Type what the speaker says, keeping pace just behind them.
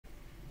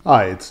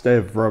Hi, it's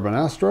Dave from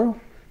Astro,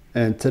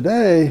 and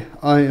today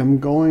I am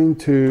going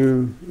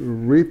to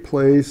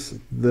replace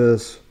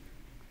this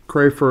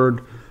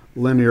Crayford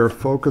linear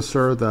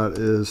focuser that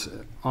is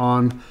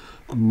on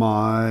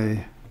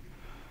my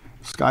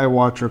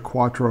Skywatcher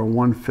Quattro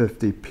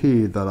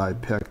 150p that I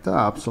picked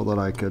up so that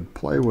I could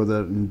play with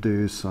it and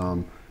do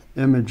some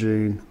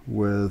imaging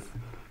with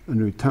a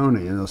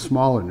Newtonian, a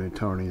smaller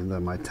Newtonian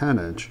than my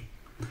 10-inch.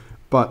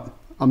 But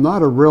I'm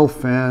not a real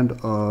fan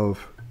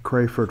of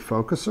Crayford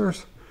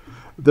focusers.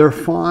 They're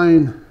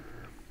fine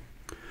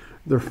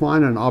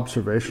in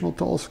observational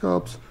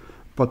telescopes,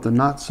 but they're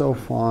not so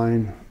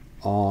fine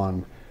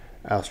on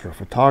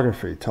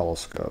astrophotography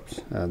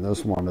telescopes. And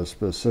this one is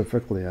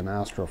specifically an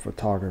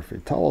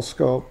astrophotography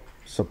telescope,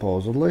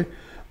 supposedly,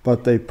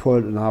 but they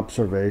put an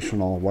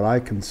observational, what I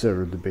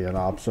consider to be an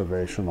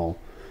observational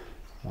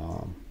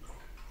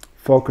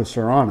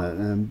focuser on it.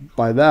 And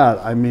by that,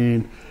 I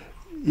mean,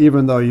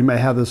 even though you may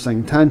have this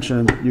thing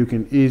tensioned, you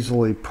can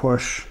easily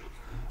push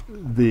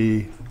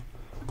the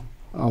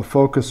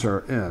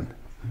focuser in.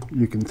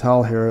 You can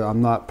tell here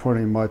I'm not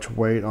putting much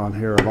weight on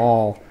here at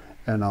all,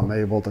 and I'm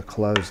able to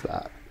close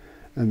that.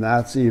 And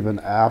that's even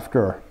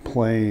after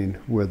playing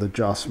with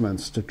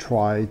adjustments to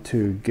try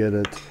to get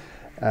it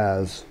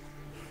as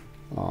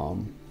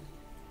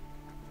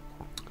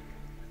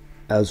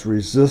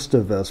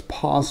resistive as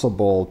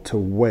possible to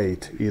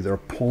weight, either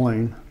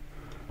pulling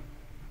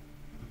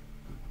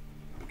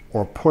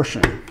or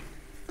pushing.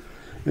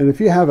 And if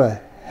you have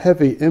a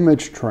heavy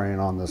image train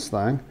on this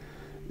thing,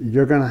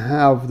 you're going to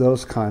have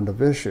those kind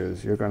of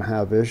issues. You're going to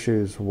have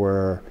issues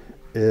where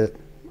it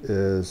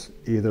is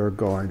either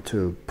going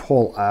to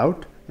pull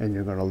out and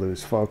you're going to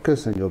lose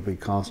focus and you'll be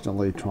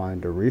constantly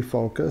trying to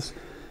refocus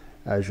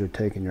as you're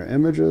taking your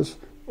images,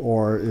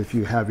 or if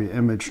you have your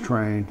image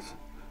train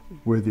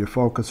with your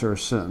focuser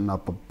sitting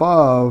up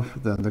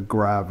above, then the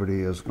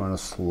gravity is going to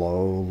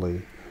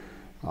slowly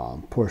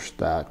push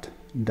that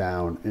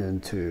down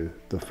into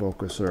the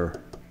focuser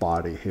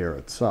body here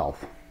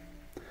itself.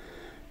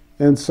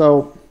 And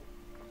so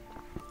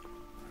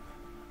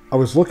I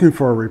was looking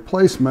for a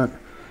replacement,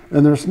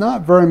 and there's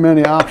not very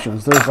many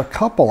options. There's a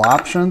couple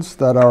options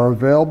that are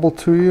available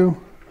to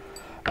you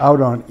out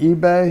on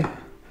eBay,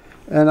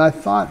 and I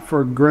thought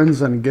for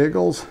grins and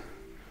giggles,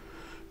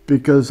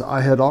 because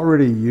I had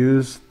already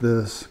used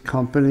this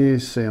company,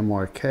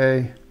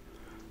 CYCK,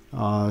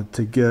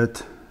 to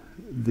get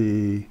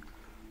the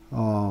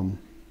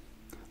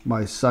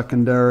my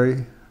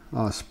secondary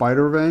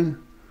spider vane,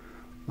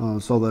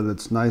 so that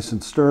it's nice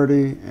and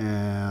sturdy,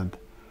 and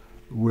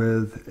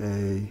with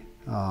a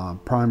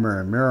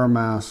primary mirror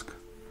mask,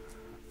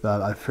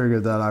 that I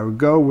figured that I would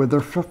go with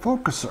their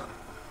focuser.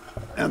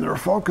 And their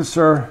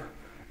focuser,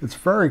 it's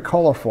very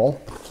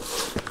colorful,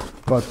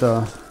 but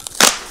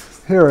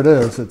here it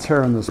is. It's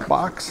here in this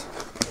box,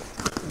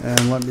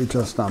 and let me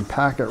just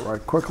unpack it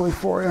right quickly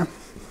for you.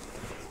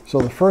 So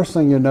the first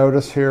thing you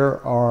notice here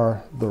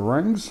are the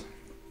rings,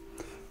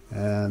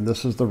 and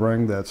this is the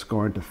ring that's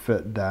going to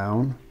fit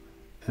down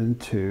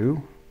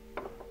into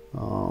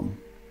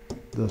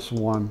this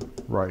one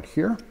right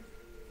here.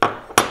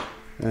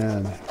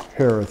 And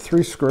here are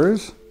 3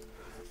 screws,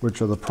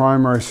 which are the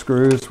primary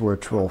screws,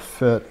 which will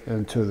fit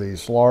into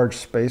these large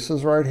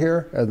spaces right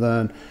here. And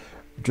then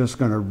just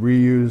going to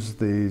reuse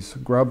these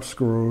grub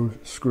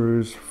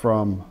screws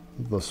from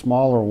the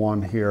smaller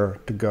one here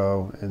to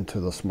go into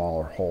the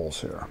smaller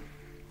holes here.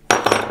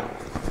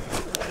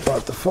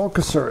 But the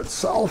focuser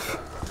itself,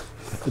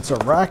 it's a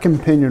rack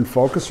and pinion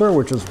focuser,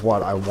 which is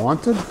what I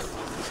wanted.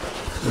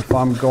 If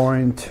I'm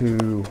going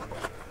to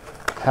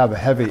have a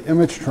heavy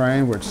image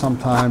train, which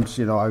sometimes,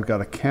 you know, I've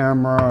got a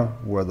camera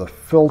with a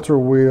filter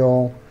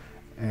wheel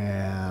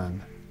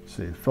and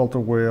filter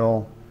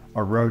wheel, a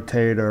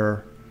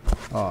rotator,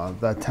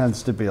 that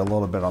tends to be a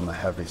little bit on the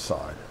heavy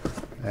side.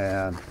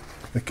 And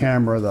the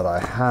camera that I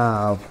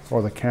have,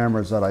 or the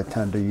cameras that I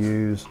tend to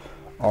use,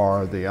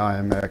 are the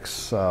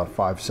IMX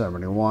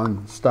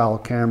 571 style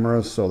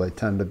cameras, so they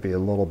tend to be a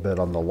little bit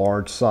on the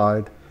large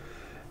side,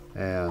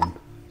 and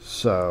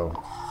so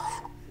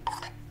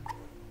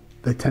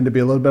they tend to be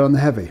a little bit on the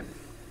heavy.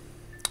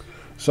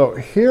 So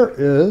here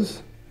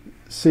is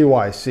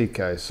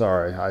CYCK,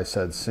 sorry, I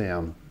said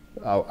CM.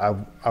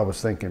 I was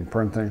thinking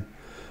printing.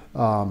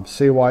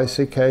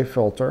 CYCK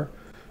filter,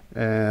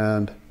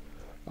 and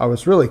I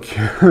was really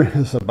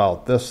curious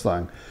about this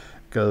thing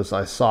because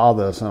I saw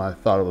this and I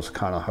thought it was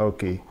kind of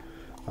hokey,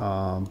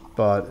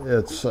 but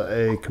it's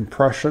a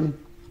compression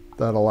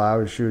that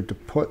allows you to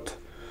put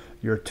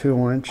your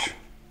 2-inch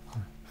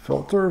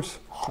filters,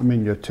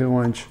 your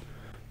 2-inch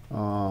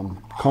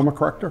chroma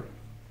corrector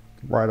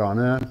right on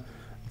in.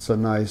 It's a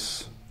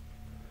nice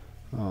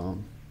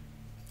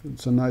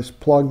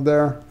plug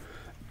there.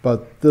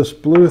 But this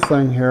blue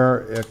thing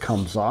here, it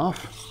comes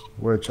off,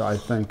 which I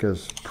think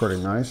is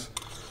pretty nice.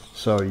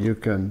 So you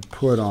can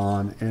put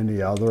on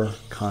any other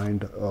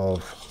kind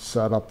of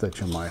setup that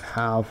you might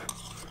have.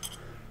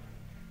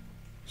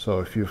 So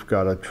if you've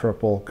got a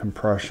triple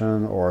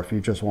compression, or if you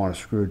just want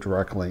to screw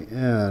directly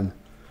in,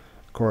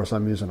 of course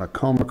I'm using a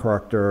chroma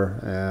corrector,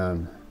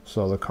 and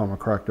so the chroma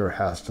corrector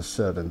has to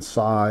sit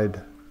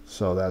inside,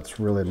 so that's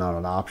really not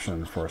an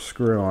option for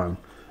screwing,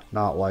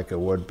 not like it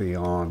would be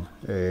on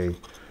a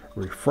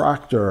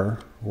refractor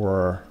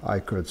where I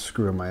could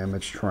screw my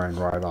image train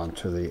right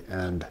onto the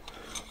end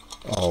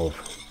of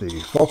the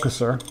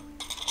focuser.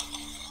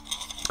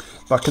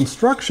 But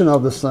construction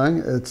of this thing,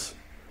 it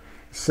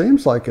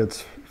seems like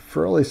it's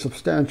fairly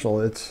substantial.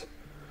 It's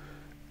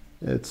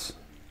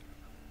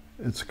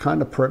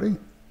kind of pretty.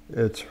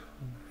 It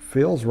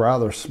feels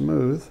rather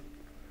smooth.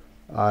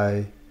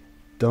 I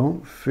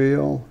don't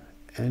feel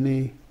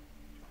any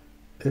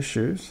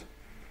issues.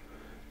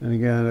 And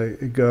again,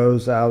 it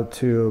goes out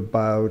to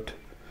about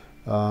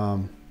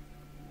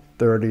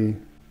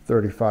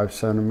 35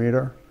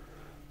 centimeter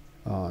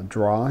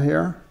draw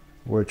here,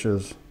 which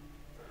is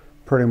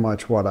pretty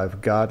much what I've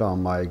got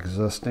on my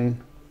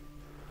existing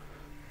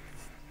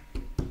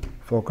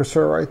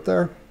focuser right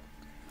there.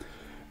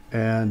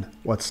 And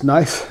what's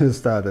nice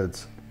is that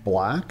it's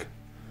black,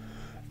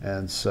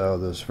 and so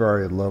there's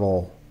very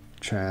little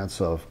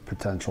chance of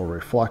potential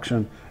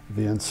reflection.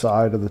 The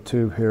inside of the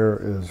tube here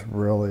is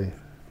really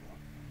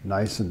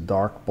nice and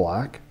dark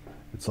black.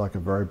 It's like a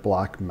very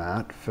black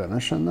matte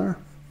finish in there.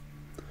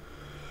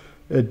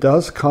 It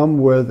does come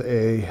with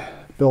a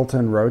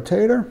built-in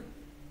rotator,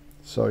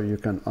 so you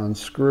can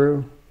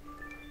unscrew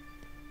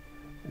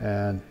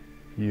and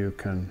you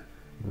can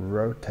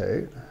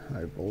rotate,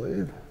 I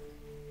believe.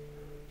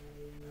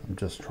 I'm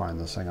just trying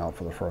this thing out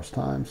for the first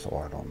time, so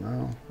I don't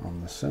know.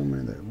 I'm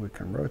assuming that we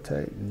can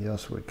rotate, and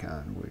yes, we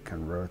can. We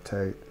can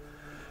rotate,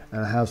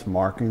 and it has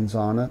markings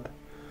on it,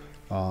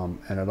 and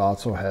it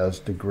also has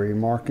degree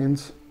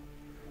markings.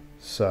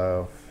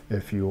 So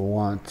if you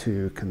want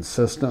to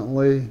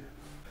consistently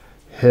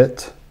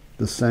hit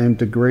the same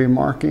degree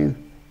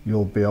marking,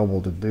 you'll be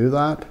able to do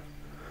that,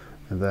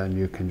 and then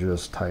you can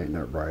just tighten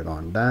it right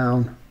on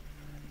down,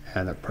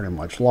 and it pretty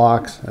much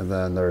locks. And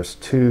then there's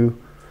two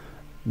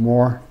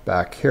more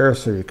back here,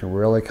 so you can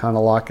really kind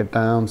of lock it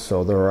down.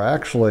 So there are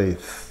actually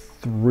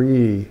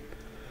three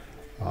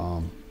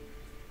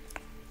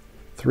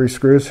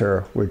screws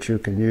here which you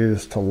can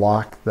use to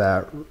lock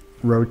that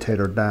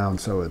rotator down,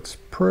 so it's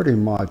pretty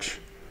much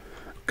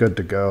good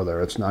to go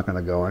there. It's not going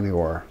to go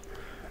anywhere.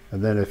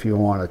 And then if you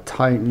want to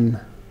tighten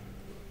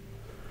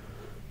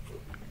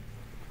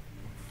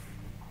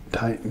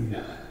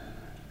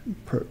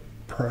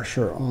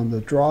pressure on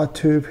the draw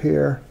tube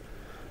here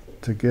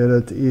to get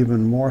it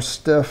even more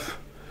stiff,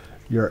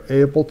 you're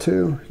able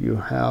to. You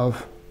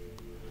have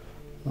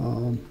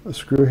a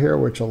screw here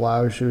which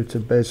allows you to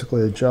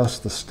basically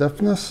adjust the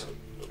stiffness.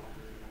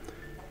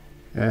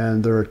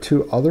 And there are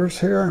two others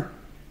here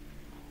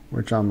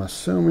which I'm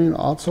assuming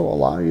also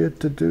allow you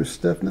to do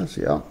stiffness.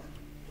 Yep,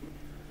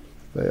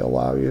 they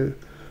allow you.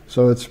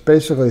 So it's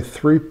basically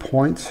 3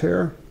 points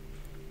here,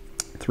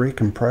 3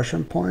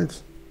 compression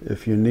points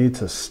if you need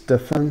to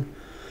stiffen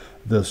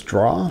this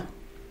draw.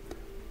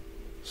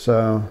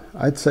 So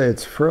I'd say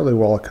it's fairly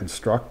well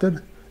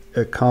constructed.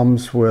 It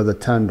comes with a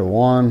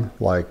 10-to-1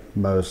 like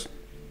most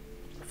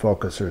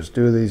focusers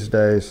do these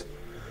days.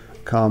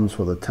 It comes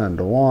with a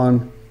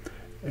 10-to-1,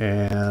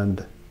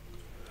 and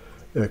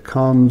it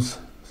comes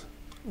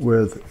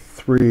with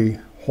 3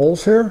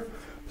 holes here,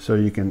 so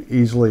you can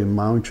easily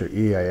mount your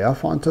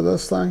EAF onto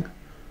this thing.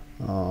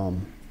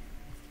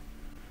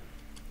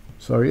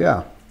 So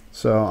yeah,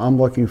 so I'm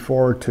looking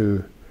forward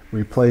to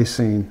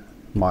replacing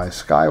my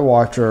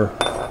Skywatcher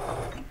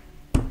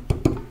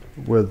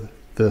with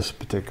this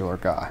particular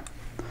guy.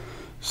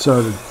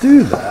 So to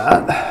do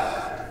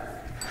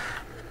that,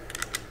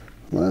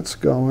 let's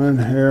go in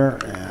here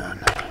and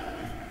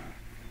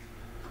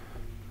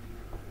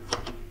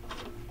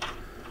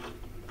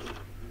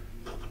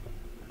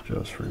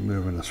just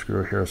removing the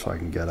screw here so I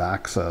can get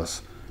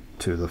access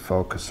to the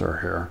focuser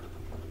here,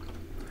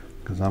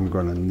 because I'm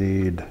going to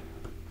need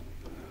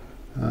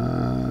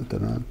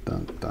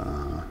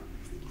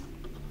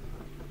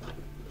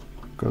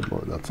good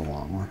Lord, that's a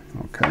long one.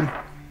 Okay,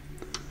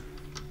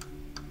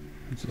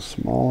 it's a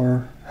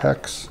smaller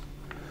hex.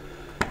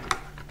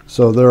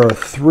 So there are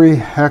 3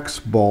 hex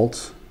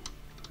bolts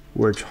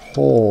which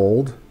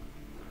hold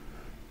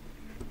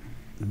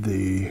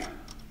the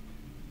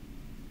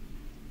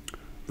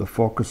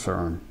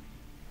focuser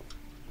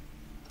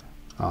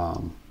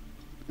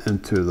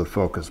into the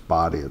focus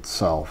body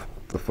itself,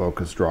 the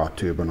focus draw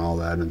tube and all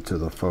that into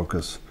the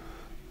focus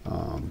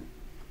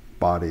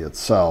body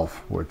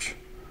itself, which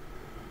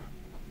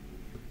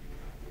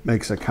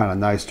makes it kind of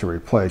nice to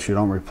replace. You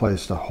don't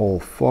replace the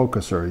whole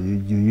focuser.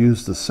 You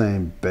use the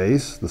same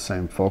base, the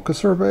same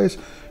focuser base.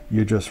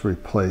 You just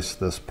replace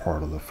this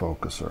part of the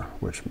focuser,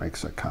 which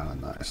makes it kind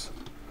of nice.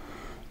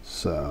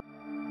 So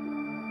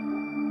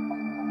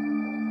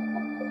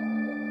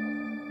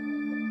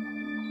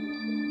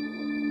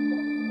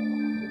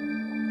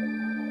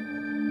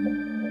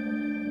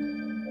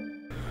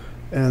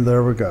and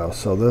there we go.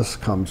 So this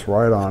comes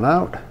right on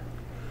out.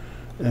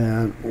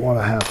 And what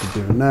I have to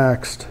do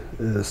next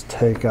is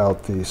take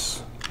out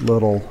these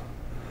little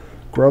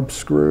grub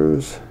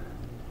screws.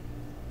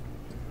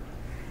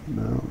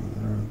 Now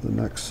they're the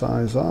next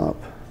size up.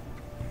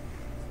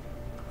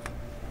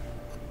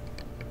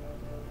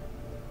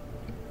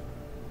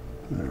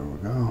 There we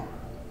go.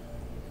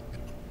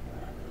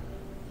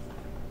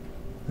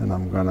 And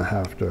I'm going to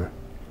have to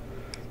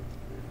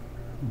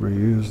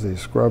reuse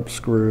these scrub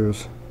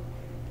screws.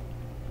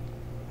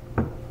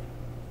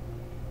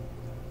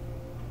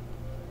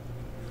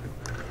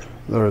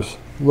 There's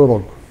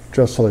little,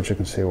 just so that you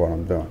can see what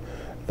I'm doing,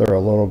 there are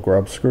little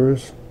grub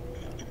screws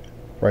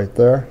right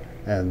there,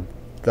 and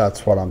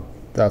that's what I'm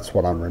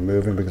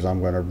removing, because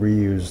I'm going to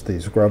reuse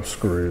these grub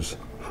screws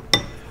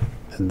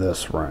in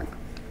this ring.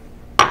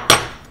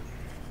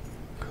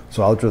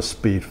 So I'll just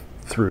speed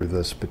through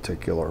this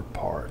particular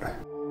part.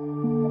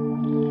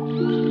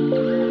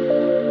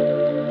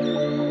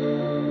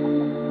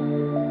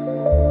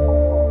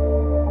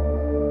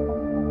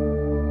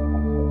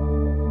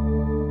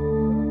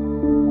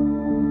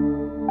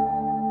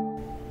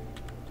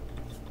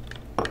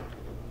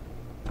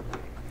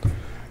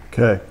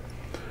 Okay,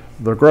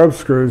 the grub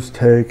screws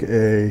take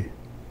a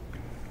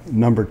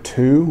number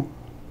 2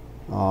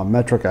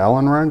 metric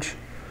Allen wrench,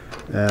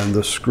 and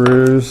the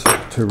screws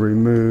to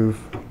remove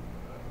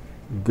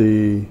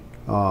the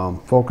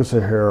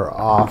focuser here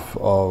off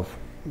of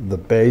the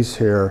base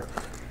here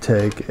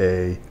take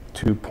a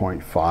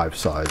 2.5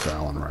 size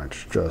Allen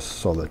wrench, just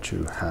so that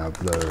you have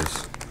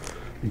those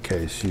in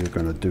case you're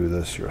going to do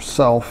this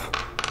yourself.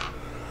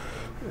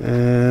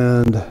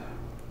 And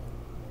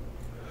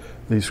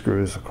these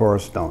screws, of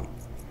course, don't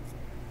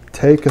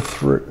take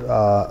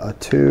a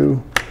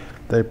 2,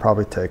 they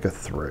probably take a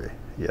 3.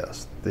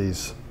 Yes,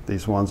 these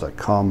ones that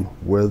come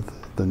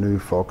with the new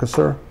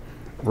focuser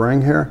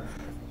ring here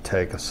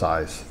take a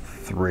size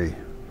 3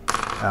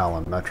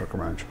 Allen metric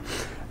wrench.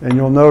 And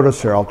you'll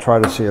notice here, I'll try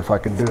to see if I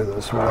can do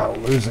this without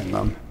losing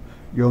them.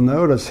 You'll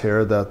notice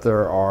here that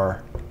there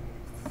are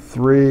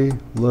 3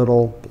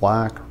 little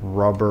black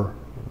rubber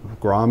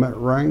grommet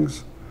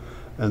rings,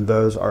 and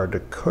those are to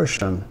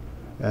cushion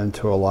and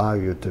to allow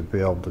you to be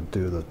able to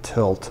do the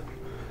tilt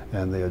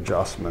and the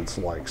adjustments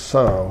like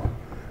so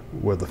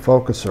with the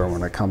focuser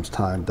when it comes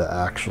time to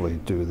actually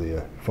do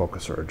the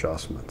focuser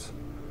adjustments.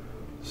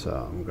 So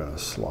I'm going to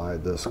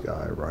slide this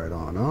guy right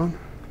on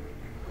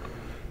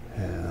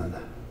and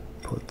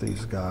put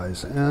these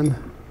guys in.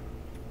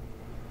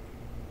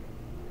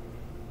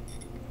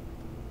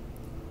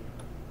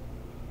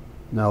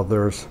 Now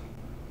there's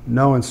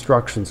no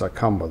instructions that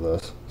come with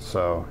this,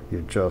 so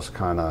you just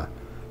kind of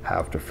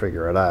have to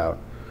figure it out.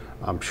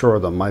 I'm sure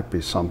there might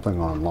be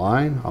something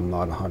online. I'm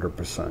not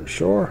 100%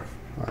 sure.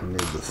 I need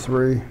the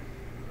 3.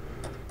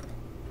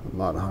 I'm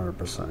not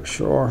 100%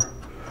 sure.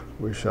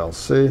 We shall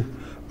see.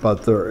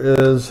 But there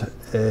is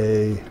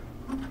a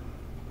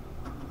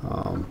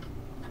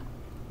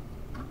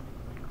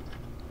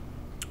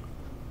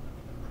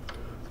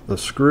the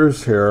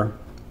screws here.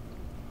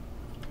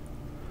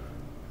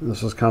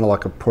 This is kind of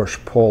like a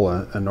push-pull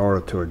in order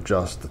to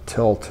adjust the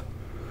tilt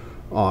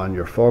on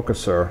your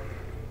focuser.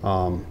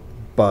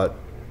 But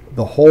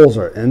the holes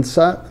are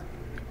inset,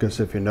 because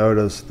if you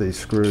notice, these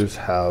screws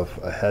have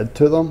a head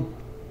to them.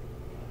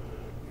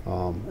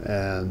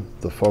 And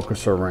the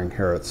focuser ring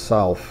here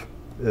itself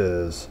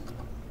is,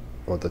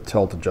 or the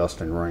tilt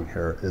adjusting ring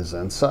here is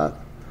inset.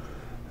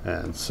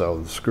 And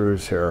so the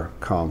screws here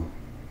come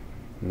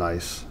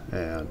nice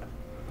and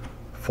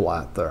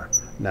flat there.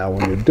 Now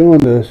when you're doing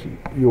this,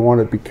 you want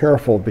to be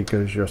careful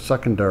because your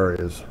secondary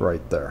is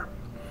right there.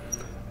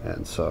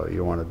 And so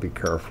you want to be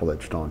careful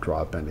that you don't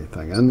drop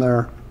anything in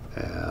there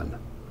and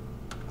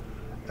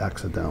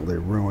accidentally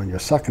ruin your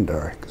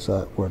secondary, because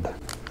that would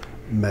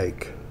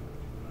make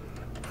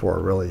for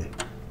a really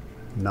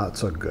not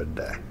so good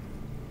day.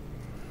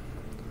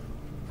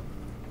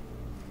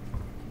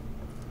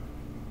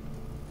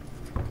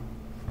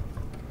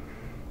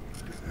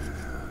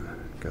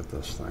 Get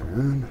this thing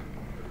in.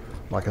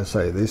 Like I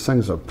say, these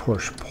things are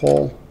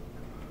push-pull,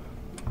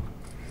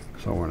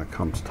 so when it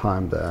comes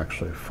time to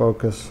actually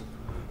focus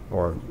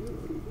or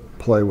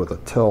play with a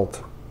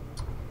tilt,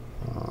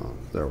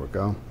 there we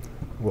go,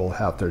 we'll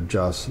have to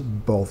adjust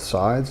both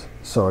sides.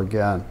 So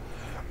again,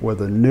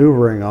 with a new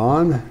ring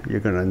on, you're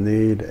going to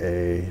need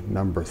a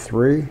number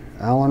 3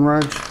 Allen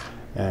wrench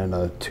and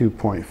a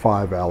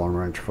 2.5 Allen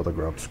wrench for the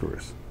grub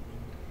screws.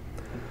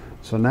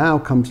 So now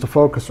comes the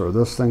focuser.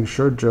 This thing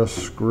should just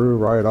screw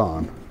right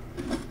on.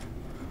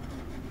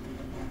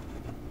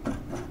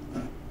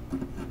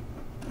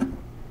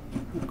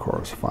 Of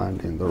course,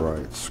 finding the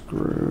right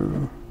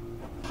screw.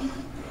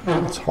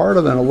 It's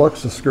harder than it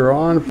looks to screw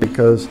on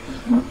because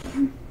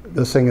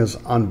this thing is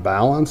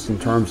unbalanced in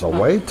terms of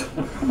weight.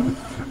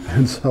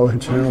 And so it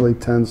generally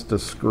tends to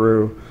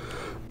screw.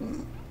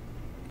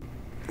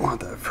 Want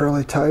that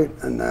fairly tight,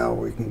 and now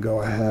we can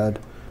go ahead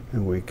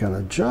and we can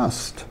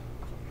adjust.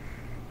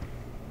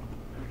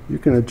 You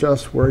can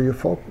adjust where you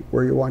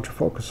want your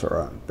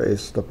focuser at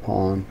based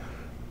upon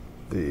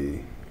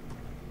the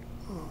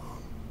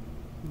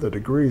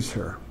degrees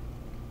here.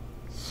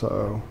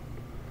 So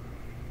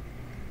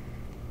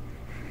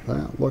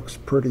that looks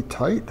pretty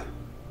tight.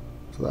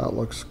 So that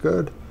looks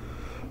good.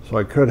 So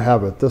I could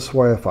have it this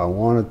way if I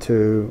wanted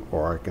to,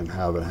 or I can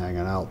have it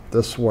hanging out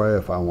this way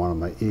if I wanted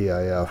my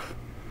EIF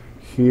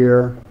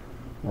here,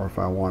 or if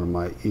I wanted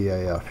my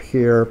EAF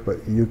here,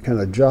 but you can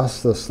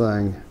adjust this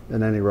thing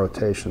in any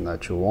rotation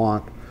that you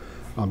want.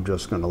 I'm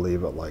just going to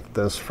leave it like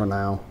this for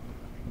now.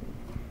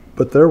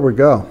 But there we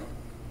go.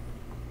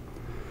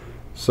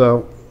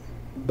 So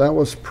that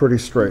was pretty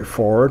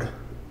straightforward.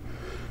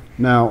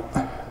 Now,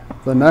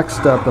 the next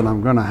step that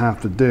I'm going to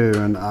have to do,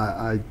 and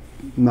I'm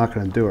not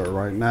going to do it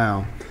right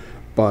now,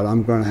 but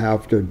I'm going to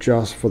have to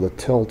adjust for the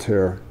tilt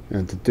here,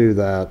 and to do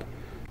that,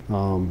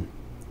 I'm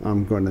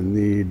going to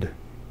need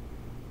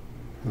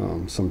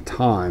some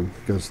time,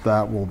 because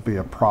that will be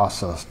a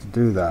process to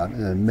do that,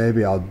 and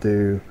maybe I'll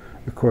do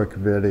a quick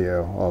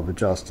video of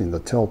adjusting the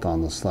tilt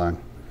on this thing.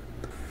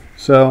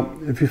 So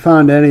if you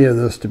found any of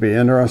this to be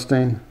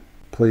interesting,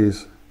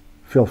 please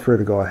feel free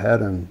to go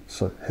ahead and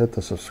hit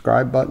the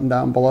subscribe button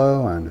down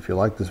below, and if you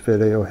like this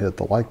video, hit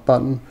the like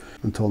button.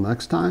 Until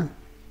next time,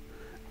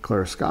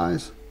 clear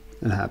skies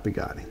and happy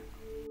guiding.